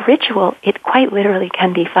 But with ritual, it quite literally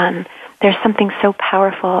can be fun. There's something so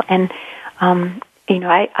powerful, and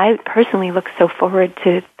I personally look so forward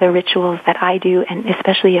to the rituals that I do, and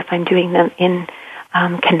especially if I'm doing them in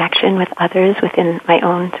connection with others within my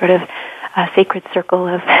own sort of sacred circle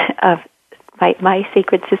of my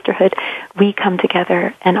sacred sisterhood. We come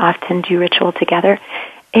together and often do ritual together.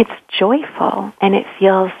 It's joyful, and it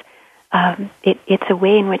feels it's a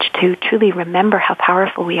way in which to truly remember how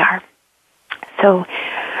powerful we are. So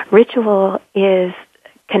ritual is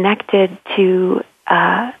connected to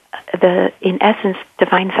in essence,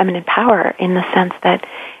 divine feminine power, in the sense that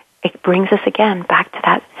it brings us again back to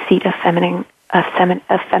that seat of feminine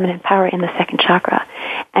power in the second chakra.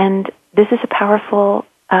 And this is a powerful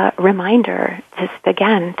reminder, just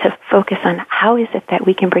again, to focus on how is it that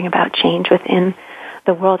we can bring about change within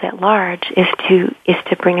the world at large, is to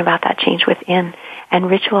bring about that change within. And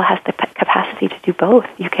ritual has the capacity to do both.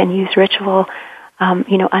 You can use ritual,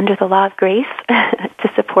 under the law of grace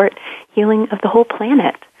to support healing of the whole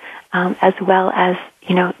planet, as well as,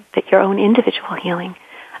 your own individual healing,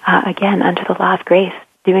 again, under the law of grace,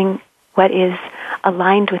 doing what is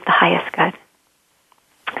aligned with the highest good.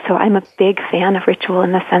 So I'm a big fan of ritual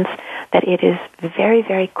in the sense that it is very,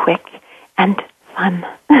 very quick and fun.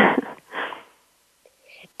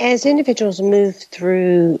 As individuals move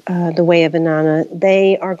through the way of Inanna,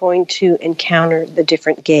 they are going to encounter the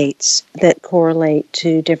different gates that correlate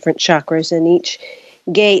to different chakras, and each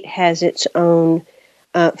gate has its own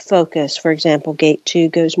focus. For example, Gate 2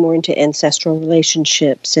 goes more into ancestral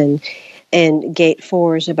relationships, and Gate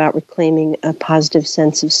 4 is about reclaiming a positive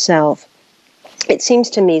sense of self. It seems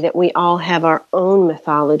to me that we all have our own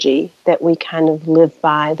mythology that we kind of live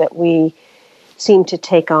by, that we seem to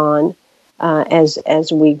take on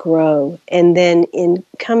as we grow. And then in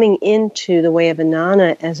coming into the way of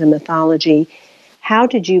Inanna as a mythology, how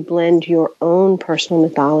did you blend your own personal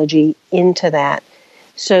mythology into that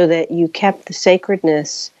so that you kept the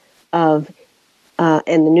sacredness of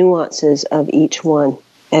and the nuances of each one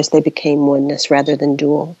as they became oneness rather than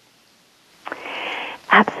dual?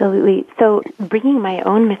 Absolutely. So bringing my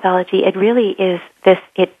own mythology, it really is this,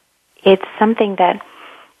 it's something that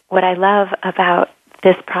what I love about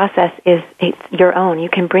this process is it's your own. You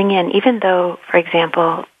can bring in, even though, for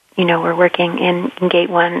example, we're working in Gate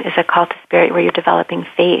 1 is a call to spirit where you're developing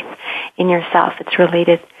faith in yourself. It's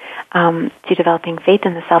related to developing faith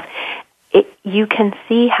in the self. You can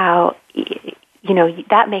see how,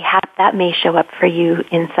 that may show up for you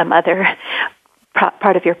in some other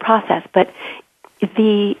part of your process, but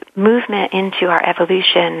the movement into our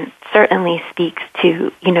evolution certainly speaks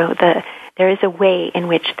to, there is a way in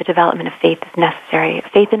which the development of faith is necessary,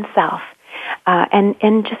 faith in self,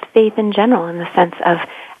 and just faith in general, in the sense of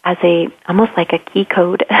as almost like a key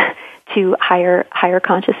code to higher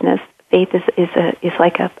consciousness. Faith is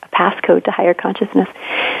like a passcode to higher consciousness.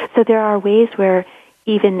 So there are ways where,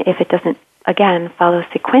 even if it doesn't, again, follow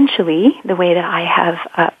sequentially the way that I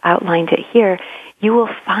have outlined it here, you will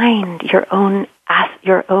find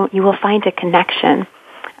you will find a connection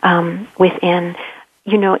within,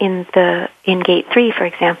 in Gate 3, for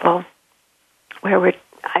example, where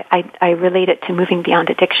I relate it to moving beyond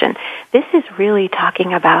addiction. This is really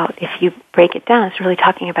talking about, if you break it down, it's really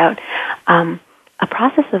talking about a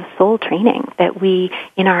process of soul training that we,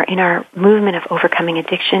 in our movement of overcoming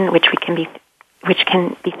addiction, which can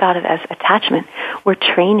be thought of as attachment, we're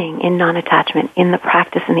training in non-attachment, in the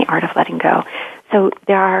practice and the art of letting go. So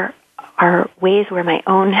there are ways where my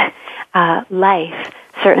own life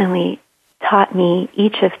certainly taught me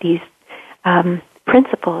each of these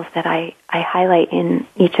principles that I highlight in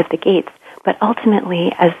each of the gates. But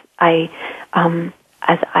ultimately, as I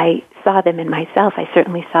saw them in myself, I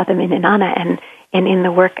certainly saw them in Inanna, and in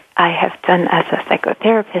the work I have done as a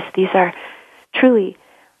psychotherapist, these are truly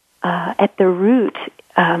at the root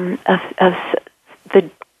of the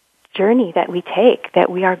journey that we take, that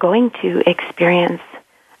we are going to experience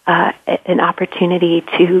an opportunity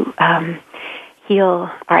to heal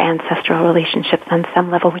our ancestral relationships on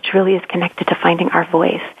some level, which really is connected to finding our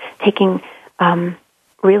voice, taking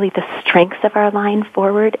really the strengths of our line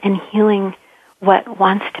forward and healing what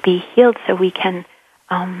wants to be healed so we can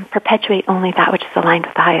perpetuate only that which is aligned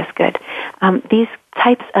with the highest good. These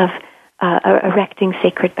types of erecting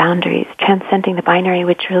sacred boundaries, transcending the binary,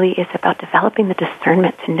 which really is about developing the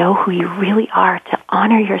discernment to know who you really are, to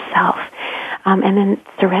honor yourself, and then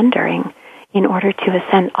surrendering in order to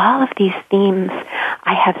ascend. All of these themes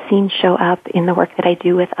I have seen show up in the work that I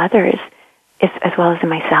do with others, as well as in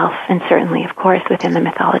myself, and certainly, of course, within the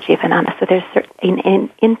mythology of Inanna. So there's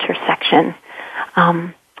an intersection,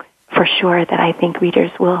 for sure, that I think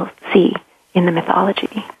readers will see in the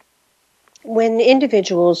mythology. When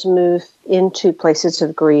individuals move into places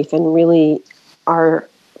of grief and really are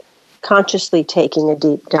consciously taking a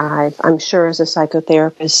deep dive, I'm sure as a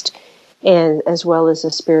psychotherapist and as well as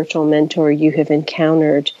a spiritual mentor, you have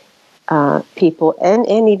encountered people and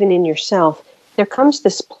even in yourself, there comes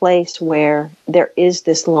this place where there is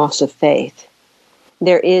this loss of faith.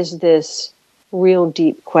 There is this real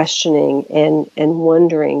deep questioning and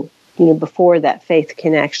wondering, before that faith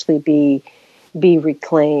can actually be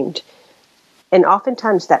reclaimed. And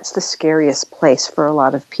oftentimes that's the scariest place for a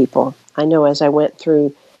lot of people. I know as I went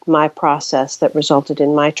through my process that resulted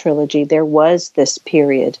in my trilogy, there was this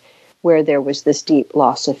period where there was this deep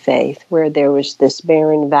loss of faith, where there was this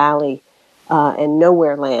barren valley and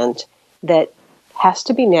nowhere land that has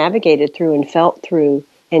to be navigated through and felt through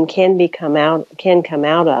and can come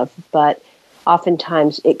out of, but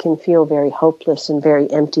oftentimes it can feel very hopeless and very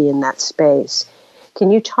empty in that space. Can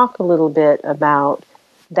you talk a little bit about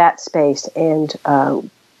that space and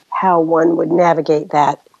how one would navigate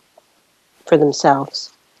that for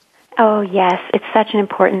themselves? Oh, yes. It's such an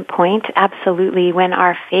important point. Absolutely. When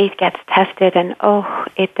our faith gets tested, and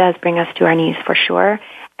it does bring us to our knees for sure.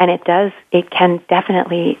 And it can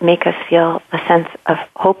definitely make us feel a sense of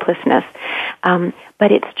hopelessness.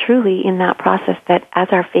 But it's truly in that process that as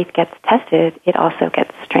our faith gets tested, it also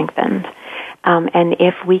gets strengthened. And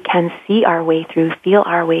if we can see our way through, feel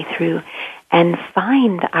our way through, and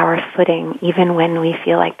find our footing, even when we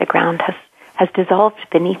feel like the ground has dissolved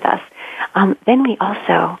beneath us, then we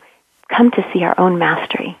also come to see our own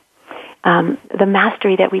mastery, the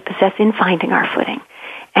mastery that we possess in finding our footing.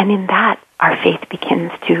 And in that, our faith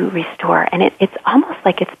begins to restore. And it's almost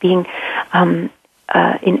like it's being,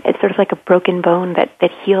 it's sort of like a broken bone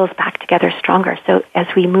that heals back together stronger. So as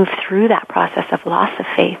we move through that process of loss of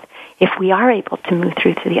faith, if we are able to move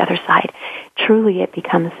through to the other side, truly it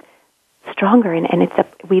becomes stronger. And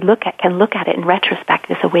we can look at it in retrospect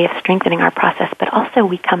as a way of strengthening our process, but also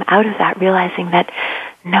we come out of that realizing that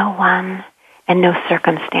no one and no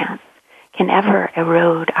circumstance can ever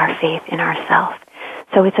erode our faith in ourselves.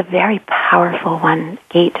 So it's a very powerful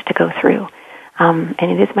gate to go through. And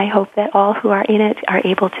it is my hope that all who are in it are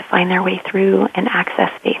able to find their way through and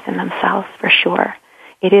access faith in themselves for sure.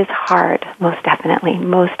 It is hard, most definitely.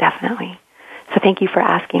 So thank you for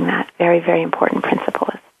asking that very, very important principle.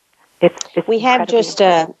 We have just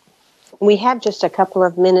a couple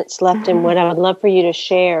of minutes left, and what I would love for you to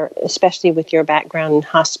share, especially with your background in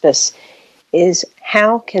hospice, is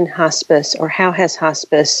how has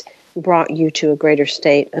hospice brought you to a greater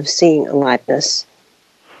state of seeing aliveness?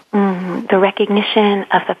 The recognition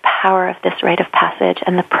of the power of this rite of passage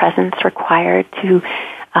and the presence required to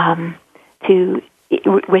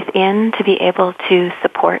be able to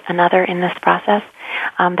support another in this process,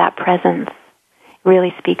 that presence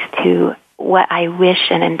really speaks to what I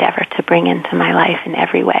wish and endeavor to bring into my life in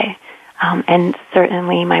every way. And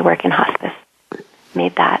certainly my work in hospice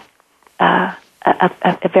made that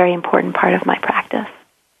a very important part of my practice.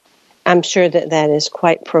 I'm sure that is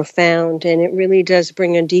quite profound, and it really does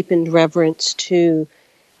bring a deepened reverence to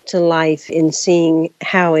life in seeing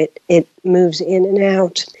how it moves in and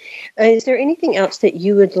out. Is there anything else that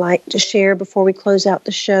you would like to share before we close out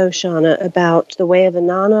the show, Shauna, about the Way of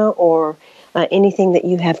Inanna or anything that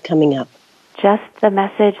you have coming up? Just the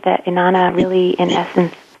message that Inanna really, in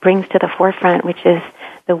essence, brings to the forefront, which is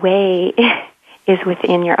the way is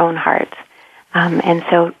within your own heart. And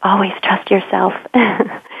so always trust yourself.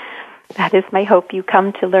 That is my hope. You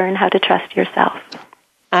come to learn how to trust yourself.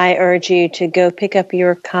 I urge you to go pick up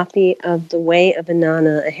your copy of The Way of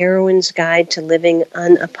Inanna, A Heroine's Guide to Living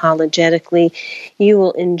Unapologetically. You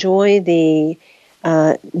will enjoy the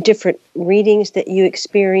different readings that you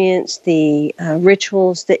experience, the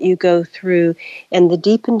rituals that you go through, and the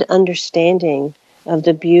deepened understanding of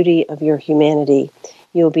the beauty of your humanity.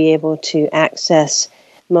 You'll be able to access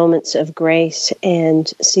moments of grace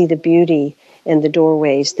and see the beauty and the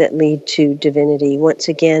doorways that lead to divinity. Once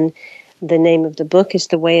again, the name of the book is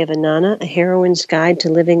The Way of Inanna, A Heroine's Guide to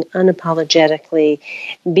Living Unapologetically.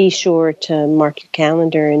 Be sure to mark your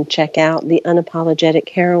calendar and check out the Unapologetic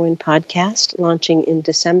Heroine podcast launching in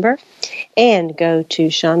December. And go to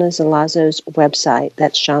Shauna Zelazo's website,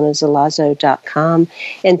 that's shaunazelazo.com,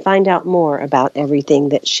 and find out more about everything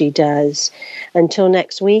that she does. Until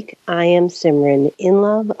next week, I am Simran, in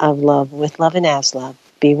love, of love, with love and as love.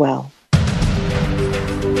 Be well.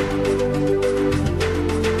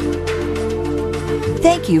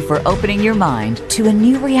 Thank you for opening your mind to a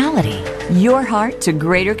new reality, your heart to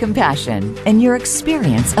greater compassion, and your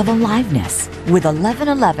experience of aliveness with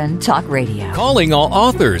 1111 Talk Radio. Calling all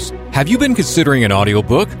authors. Have you been considering an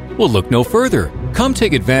audiobook? Well, look no further. Come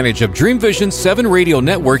take advantage of Dream Vision 7 Radio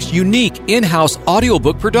Network's unique in-house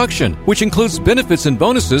audiobook production, which includes benefits and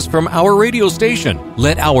bonuses from our radio station.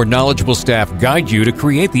 Let our knowledgeable staff guide you to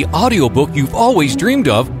create the audiobook you've always dreamed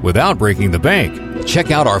of without breaking the bank.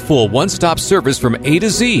 Check out our full one-stop service from A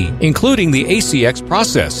to Z, including the ACX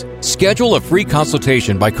process. Schedule a free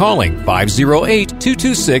consultation by calling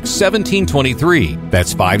 508-226-1723.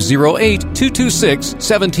 That's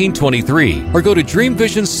 508-226-1723. Or go to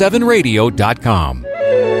DreamVision7Radio.com.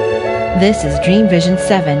 This is Dream Vision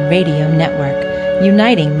 7 Radio Network,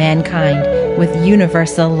 uniting mankind with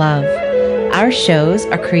universal love. Our shows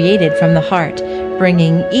are created from the heart,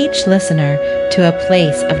 bringing each listener to a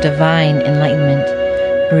place of divine enlightenment.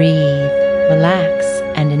 Breathe, relax,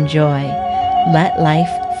 and enjoy. Let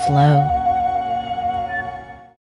life flow.